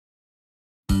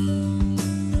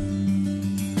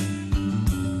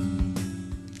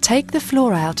take the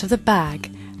floor out of the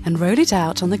bag and roll it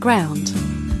out on the ground.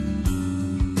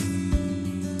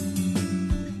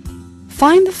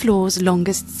 Find the floor's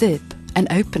longest zip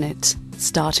and open it,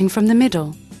 starting from the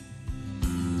middle.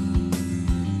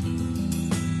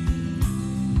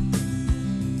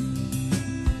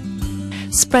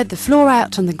 Spread the floor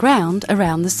out on the ground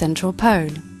around the central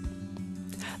pole.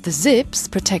 The zip's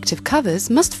protective covers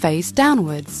must face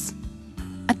downwards.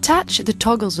 Attach the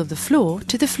toggles of the floor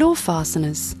to the floor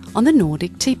fasteners on the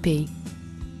Nordic teepee.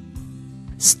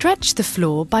 Stretch the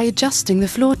floor by adjusting the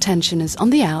floor tensioners on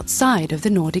the outside of the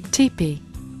Nordic teepee.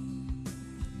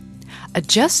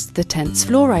 Adjust the tent's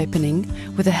floor opening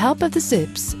with the help of the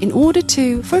zips in order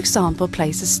to, for example,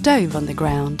 place a stove on the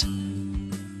ground.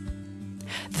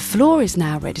 The floor is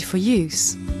now ready for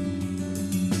use.